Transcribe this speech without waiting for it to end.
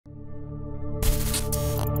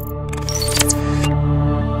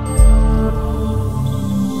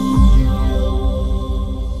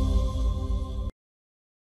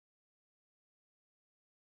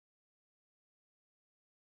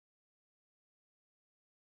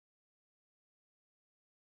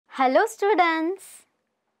Hello students,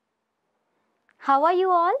 how are you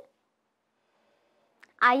all?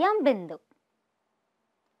 I am Bindu.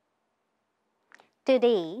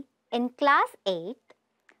 Today in class 8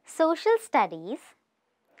 Social Studies,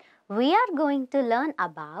 we are going to learn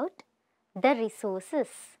about the resources.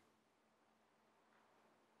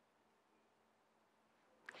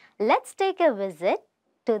 Let's take a visit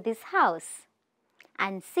to this house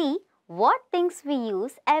and see what things we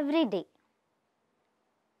use every day.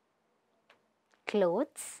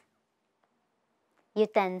 Clothes,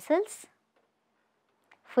 utensils,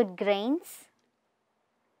 food grains,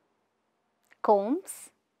 combs,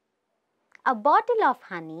 a bottle of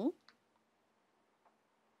honey,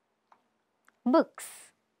 books.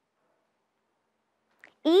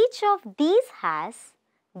 Each of these has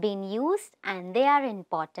been used and they are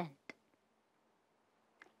important.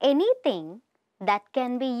 Anything that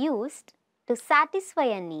can be used to satisfy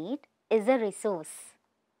a need is a resource.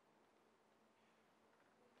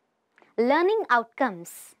 Learning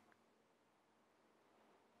outcomes.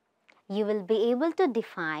 You will be able to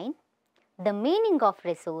define the meaning of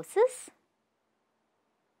resources,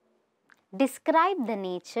 describe the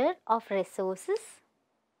nature of resources,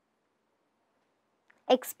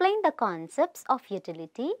 explain the concepts of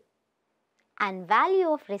utility and value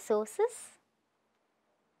of resources,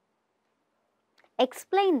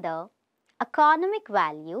 explain the economic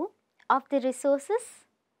value of the resources,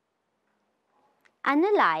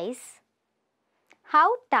 analyze how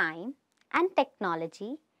time and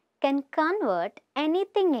technology can convert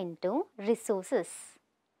anything into resources.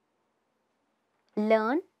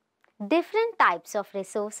 Learn different types of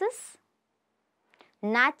resources,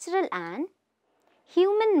 natural and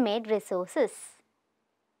human-made resources.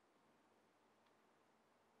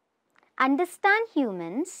 Understand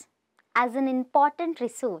humans as an important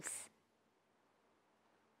resource.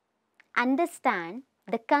 Understand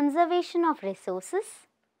the conservation of resources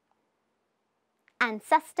and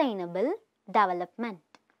sustainable development.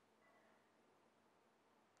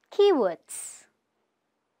 Keywords: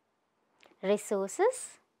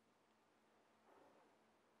 resources,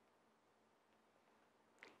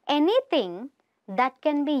 anything that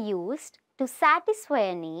can be used to satisfy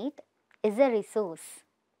a need is a resource.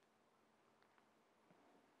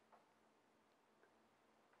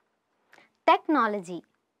 Technology: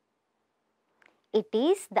 it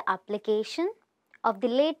is the application of the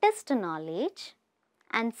latest knowledge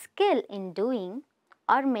and skill in doing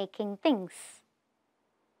or making things.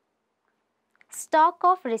 Stock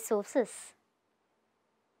of resources: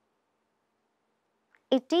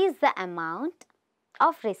 it is the amount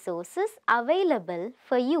of resources available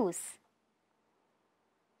for use.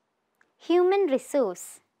 Human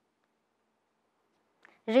resource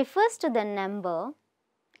refers to the number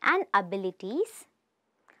and abilities,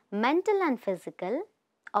 mental and physical,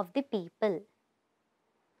 of the people.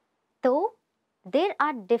 Though there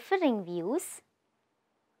are differing views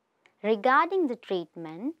regarding the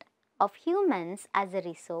treatment of humans as a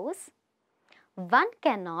resource, one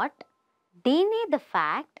cannot deny the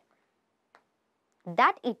fact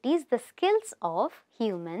that it is the skills of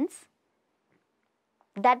humans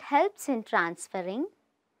that helps in transferring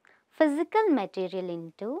physical material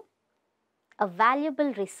into a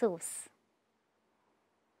valuable resource.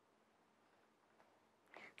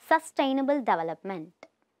 Sustainable development: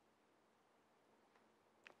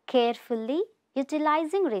 carefully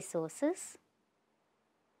utilizing resources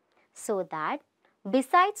so that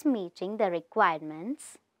besides meeting the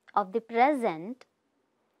requirements of the present,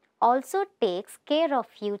 also takes care of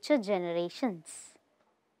future generations.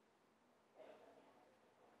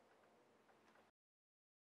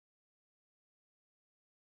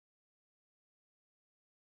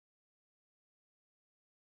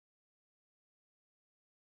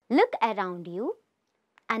 Look around you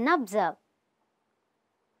and observe.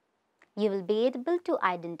 You will be able to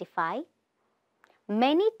identify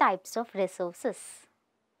many types of resources.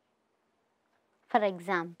 For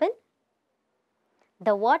example,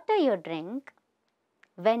 the water you drink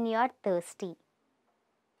when you are thirsty,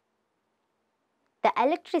 the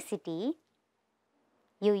electricity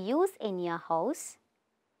you use in your house,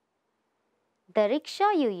 the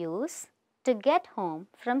rickshaw you use to get home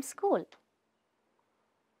from school,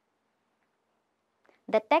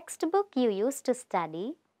 the textbook you use to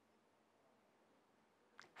study,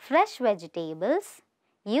 fresh vegetables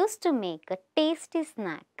used to make a tasty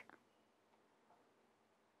snack.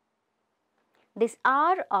 These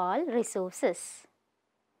are all resources.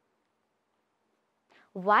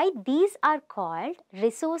 Why these are called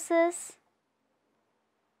resources?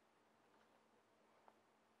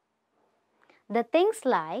 The things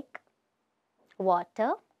like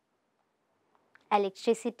water,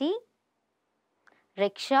 electricity,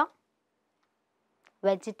 rickshaw,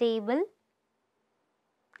 vegetable,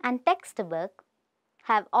 and textbook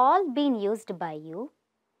have all been used by you,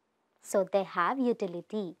 so they have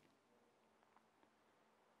utility.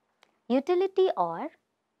 Utility or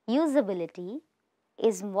usability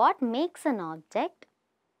is what makes an object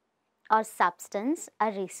or substance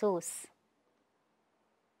a resource.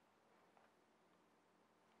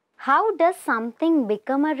 How does something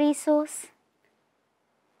become a resource?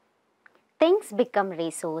 Things become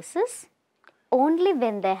resources only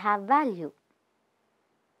when they have value.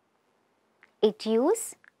 Its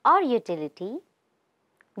use or utility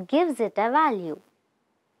gives it a value.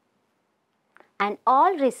 And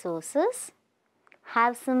all resources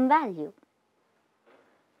have some value.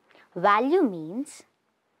 Value means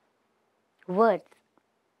worth.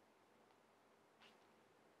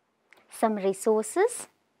 Some resources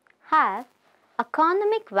have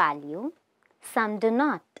economic value, some do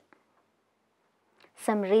not.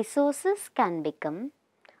 Some resources can become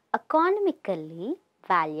economically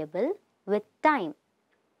valuable with time.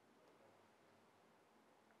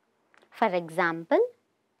 For example,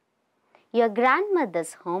 your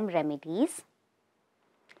grandmother's home remedies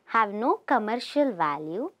have no commercial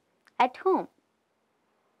value at home,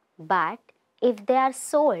 but if they are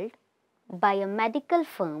sold by a medical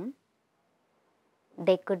firm,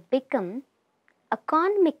 they could become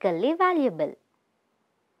economically valuable.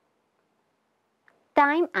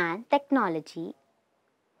 Time and technology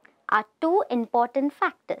are two important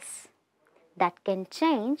factors that can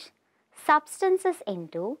change substances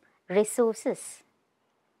into resources.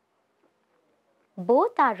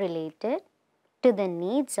 Both are related to the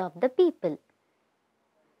needs of the people.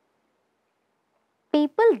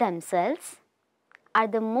 People themselves are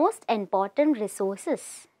the most important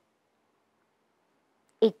resources.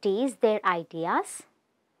 It is their ideas,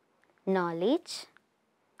 knowledge,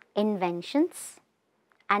 inventions,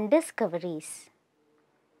 and discoveries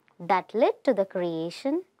that led to the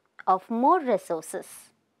creation of more resources.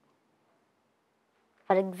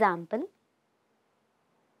 For example,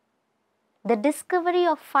 the discovery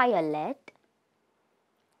of fire led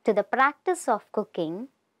to the practice of cooking.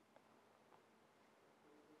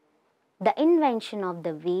 The invention of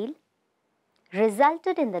the wheel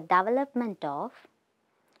resulted in the development of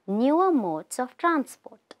newer modes of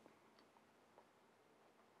transport.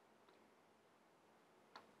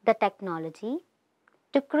 The technology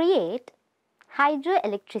to create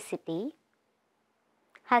hydroelectricity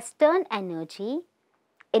has turned energy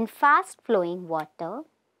in fast-flowing water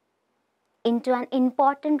into an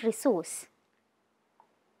important resource.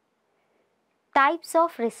 Types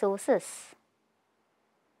of resources.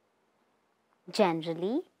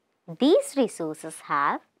 Generally, these resources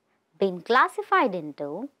have been classified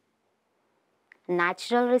into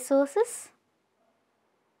natural resources,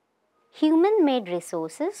 human-made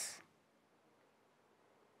resources,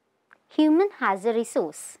 human has a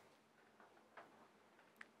resource.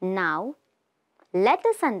 Now, let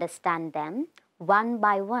us understand them one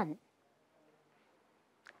by one.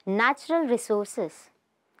 Natural resources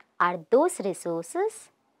are those resources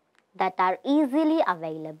that are easily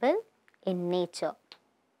available in nature,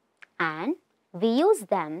 and we use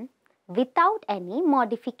them without any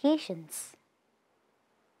modifications.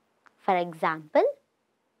 For example,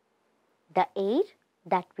 the air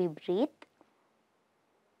that we breathe,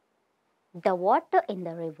 the water in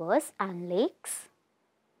the rivers and lakes,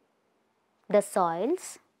 the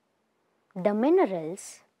soils, the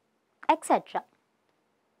minerals, etc.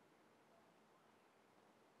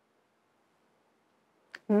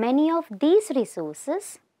 Many of these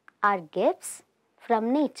resources are gifts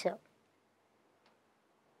from nature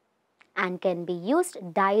and can be used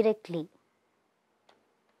directly.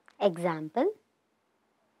 Example,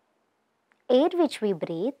 air which we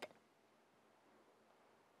breathe.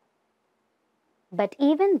 But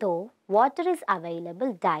even though water is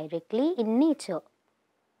available directly in nature,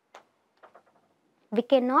 we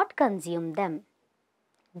cannot consume them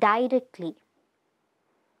directly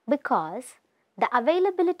because the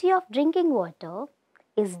availability of drinking water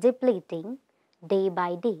is depleting day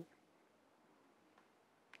by day,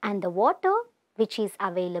 and the water which is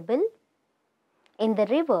available in the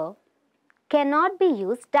river cannot be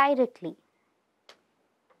used directly.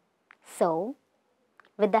 So,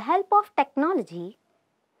 with the help of technology,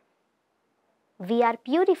 we are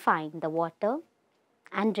purifying the water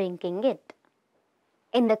and drinking it.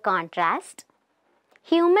 In the contrast,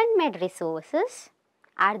 human-made resources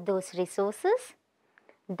are those resources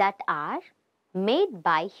that are made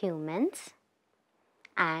by humans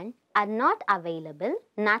and are not available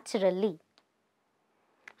naturally.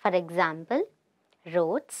 For example,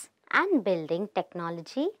 roads and building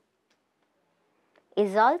technology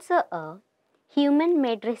is also a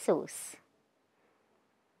human-made resource.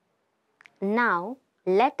 Now,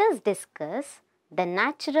 let us discuss the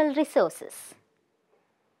natural resources.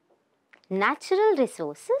 Natural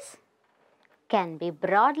resources can be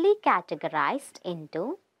broadly categorized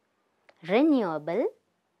into renewable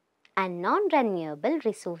and non-renewable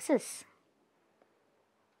resources.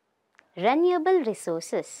 Renewable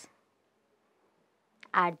resources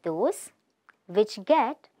are those which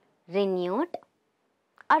get renewed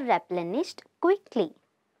or replenished quickly.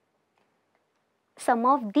 Some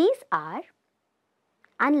of these are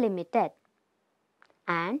unlimited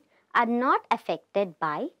and are not affected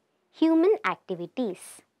by human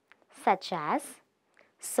activities such as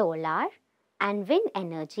solar and wind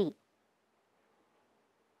energy.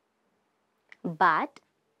 But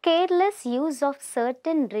careless use of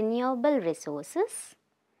certain renewable resources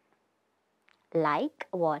like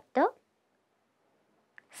water,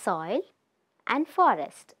 soil and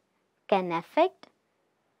forest can affect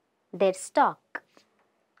their stock.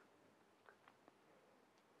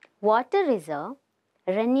 Water is a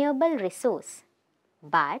renewable resource,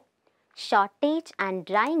 but shortage and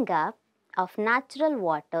drying up of natural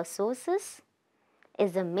water sources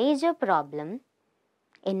is a major problem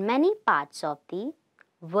in many parts of the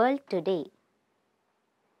world today.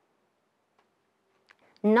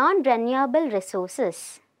 Non-renewable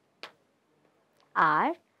resources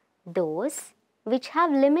are those which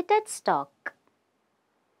have limited stock.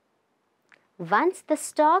 Once the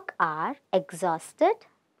stock are exhausted,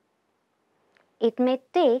 it may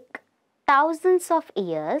take thousands of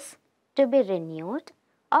years to be renewed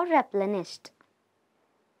or replenished.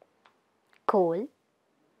 Coal,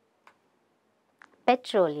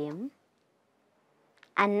 petroleum,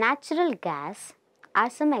 and natural gas are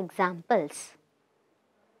some examples.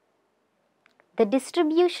 The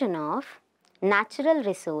distribution of natural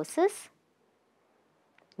resources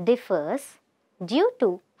differs due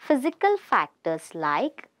to physical factors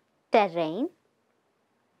like terrain,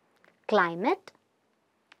 climate,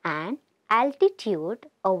 and altitude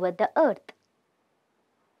over the earth.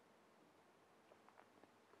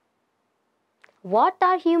 What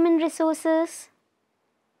are human resources?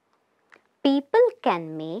 People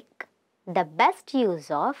can make the best use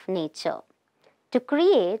of nature to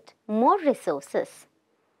create more resources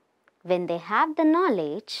when they have the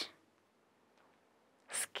knowledge,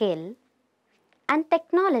 skill, and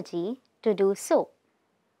technology to do so.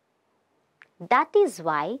 That is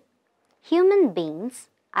why human beings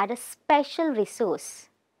are a special resource.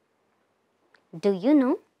 Do you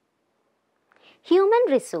know? Human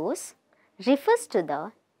resource refers to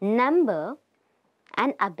the number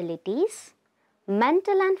and abilities,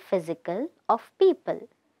 mental and physical, of people.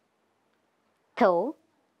 Though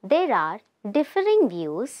there are differing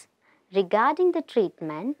views regarding the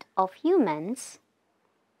treatment of humans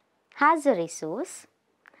as a resource,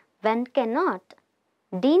 one cannot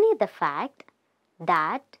deny the fact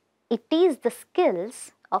that it is the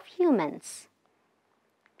skills of humans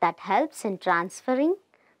that helps in transferring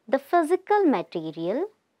the physical material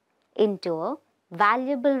into a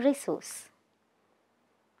valuable resource.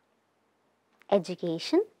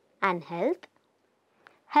 Education and health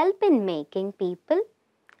help in making people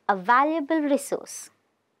a valuable resource.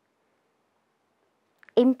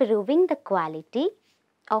 Improving the quality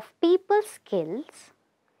of people's skills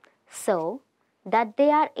so that they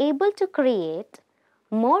are able to create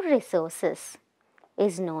more resources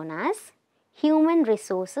is known as human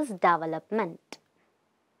resources development.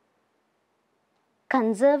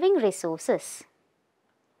 Conserving resources.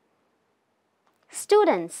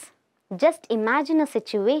 Students, just imagine a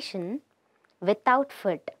situation without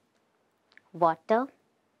food, water,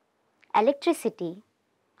 electricity,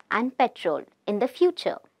 and petrol in the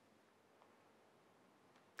future.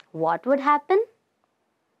 What would happen?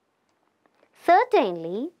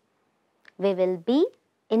 Certainly, we will be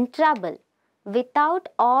in trouble without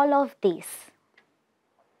all of these.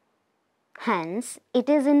 Hence, it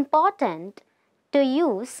is important to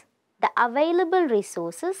use the available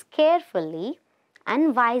resources carefully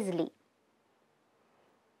and wisely.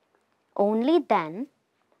 Only then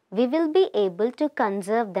we will be able to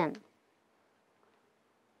conserve them.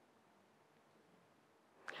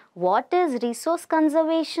 What is resource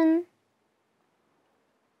conservation?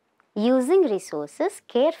 Using resources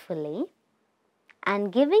carefully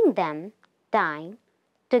and giving them time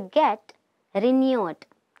to get renewed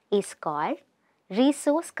is called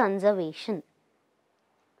resource conservation.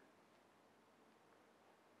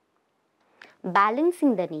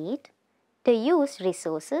 Balancing the need to use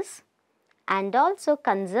resources and also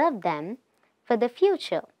conserve them for the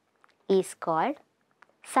future is called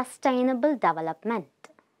sustainable development.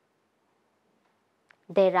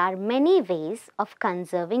 There are many ways of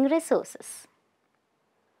conserving resources.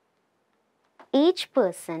 Each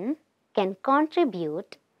person can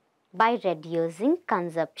contribute by reducing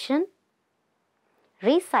consumption,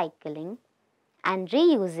 recycling, and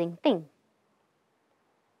reusing things.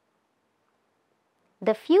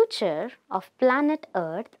 The future of planet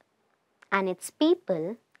Earth and its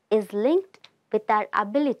people is linked with our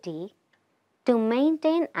ability to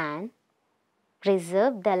maintain and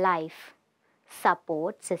preserve the life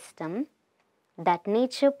support system that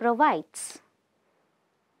nature provides.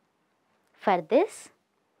 For this,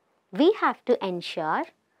 we have to ensure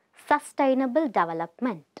sustainable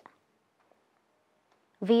development.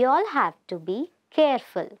 We all have to be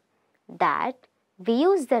careful that we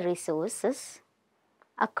use the resources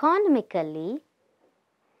economically,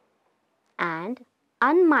 and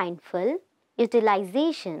unmindful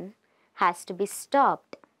utilization has to be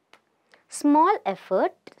stopped. Small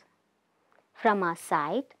effort from our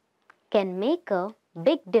side can make a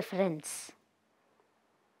big difference.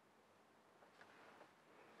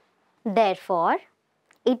 Therefore,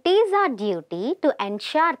 it is our duty to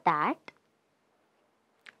ensure that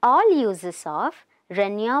all uses of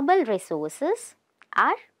renewable resources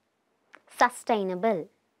are sustainable.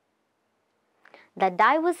 The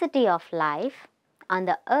diversity of life on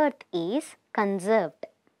the earth is conserved.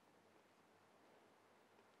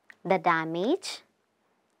 The damage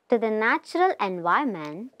to the natural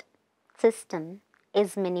environment system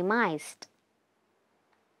is minimized.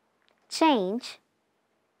 Change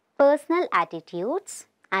personal attitudes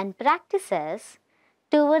and practices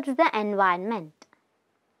towards the environment.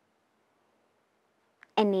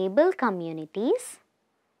 Enable communities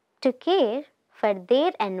to care for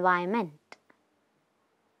their environment.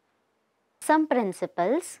 Some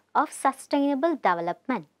principles of sustainable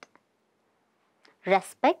development: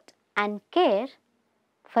 respect and care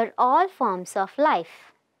for all forms of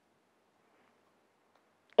life.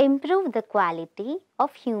 Improve the quality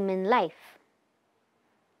of human life.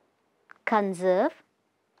 Conserve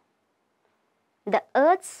the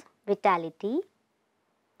earth's vitality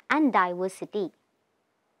and diversity.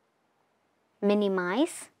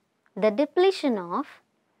 Minimize the depletion of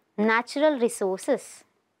natural resources.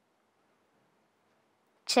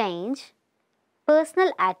 Change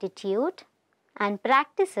personal attitude and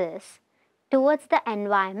practices towards the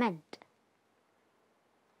environment.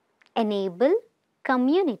 Enable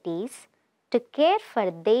communities to care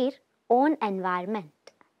for their own environment.